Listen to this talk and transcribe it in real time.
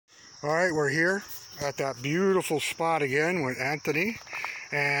All right, we're here at that beautiful spot again with Anthony,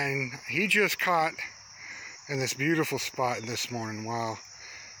 and he just caught in this beautiful spot this morning. Wow,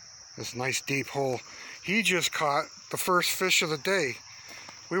 this nice deep hole. He just caught the first fish of the day.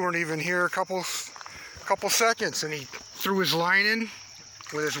 We weren't even here a couple seconds, and he threw his line in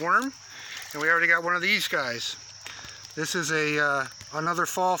with his worm, and we already got one of these guys. This is another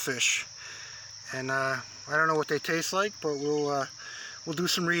fall fish, and I don't know what they taste like, but we'll do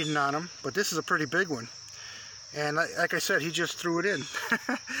some reading on them. But this is a pretty big one, and like I said, he just threw it in.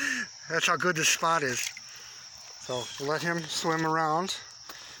 That's how good this spot is. So we'll let him swim around,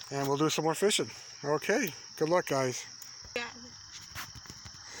 and we'll do some more fishing. Okay, good luck, guys. Yeah.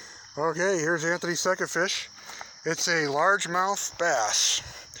 Okay, here's Anthony's second fish. It's a largemouth bass,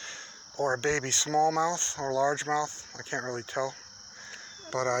 or a baby smallmouth or largemouth. I can't really tell,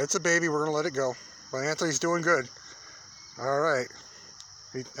 but it's a baby. We're gonna let it go. But Anthony's doing good. All right.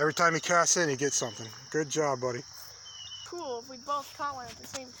 Every time he casts in, he gets something. Good job, buddy. Cool, if we both caught one at the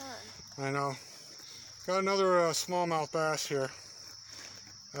same time. I know. Got another smallmouth bass here.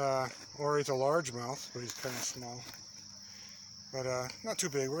 Or he's a largemouth, but he's kind of small. But not too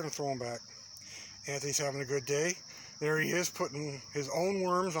big. We're going to throw him back. Anthony's having a good day. There he is, putting his own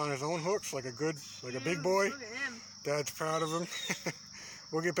worms on his own hooks like a big boy. Look at him. Dad's proud of him.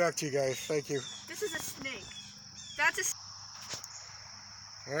 We'll get back to you guys. Thank you. This is a snake. That's a...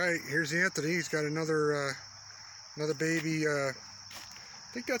 All right, here's Anthony. He's got another baby. I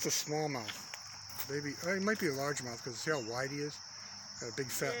think that's a smallmouth. Baby, oh, it might be a largemouth because see how wide he is. Got a big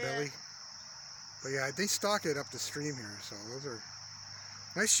fat belly. But yeah, they stock it up the stream here, so those are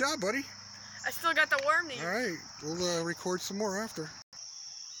nice job, buddy. I still got the worm needle. All right, we'll record some more after.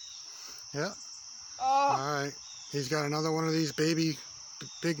 Yeah. Oh. All right, he's got another one of these baby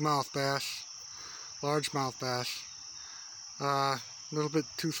big mouth bass, largemouth bass. A little bit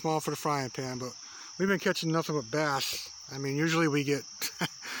too small for the frying pan, but we've been catching nothing but bass. I mean, usually we get a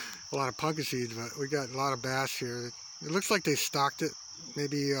lot of pumpkin seeds, but we got a lot of bass here. It looks like they stocked it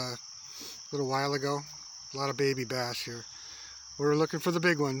maybe a little while ago. A lot of baby bass here. We're looking for the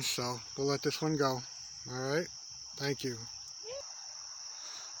big ones, so we'll let this one go. All right, thank you.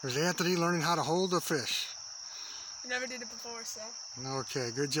 There's Anthony learning how to hold a fish. I never did it before, so.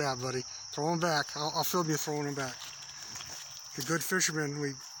 Okay, good job, buddy. Throw him back. I'll film you throwing him back. The good fishermen,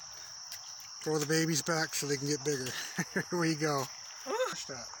 we throw the babies back so they can get bigger. Here we go. What's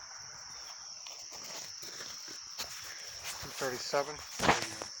that? 237.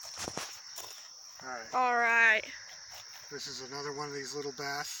 Alright. Alright. This is another one of these little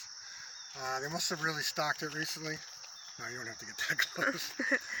bass. They must have really stocked it recently. No, you don't have to get that close.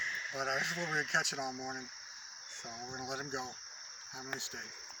 But this is what we're going to catch it all morning. So we're going to let him go. Have a nice day.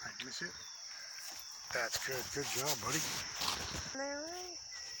 Alright, let me see it. That's good. Good job, buddy.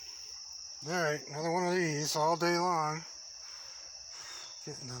 Alright, another one of these all day long.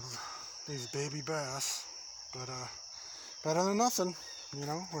 Getting these baby bass. But better than nothing. You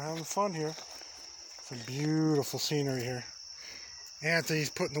know, we're having fun here. Some beautiful scenery here. Anthony's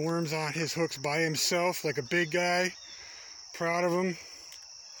putting the worms on his hooks by himself like a big guy. Proud of him.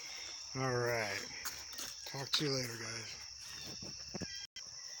 Alright. Talk to you later, guys.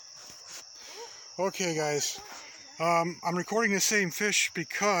 Okay, guys. I'm recording the same fish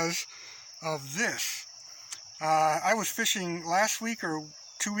because of this. I was fishing last week or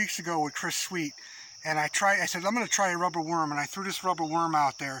 2 weeks ago with Chris Sweet, and I said I'm going to try a rubber worm, and I threw this rubber worm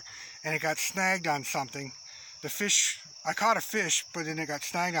out there, and it got snagged on something. The fish, I caught a fish, but then it got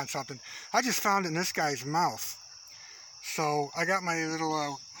snagged on something. I just found it in this guy's mouth. So I got my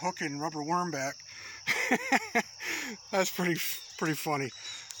little hook and rubber worm back. That's pretty funny.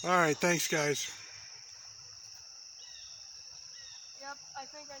 All right, thanks, guys. Yep, I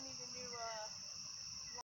think I need a new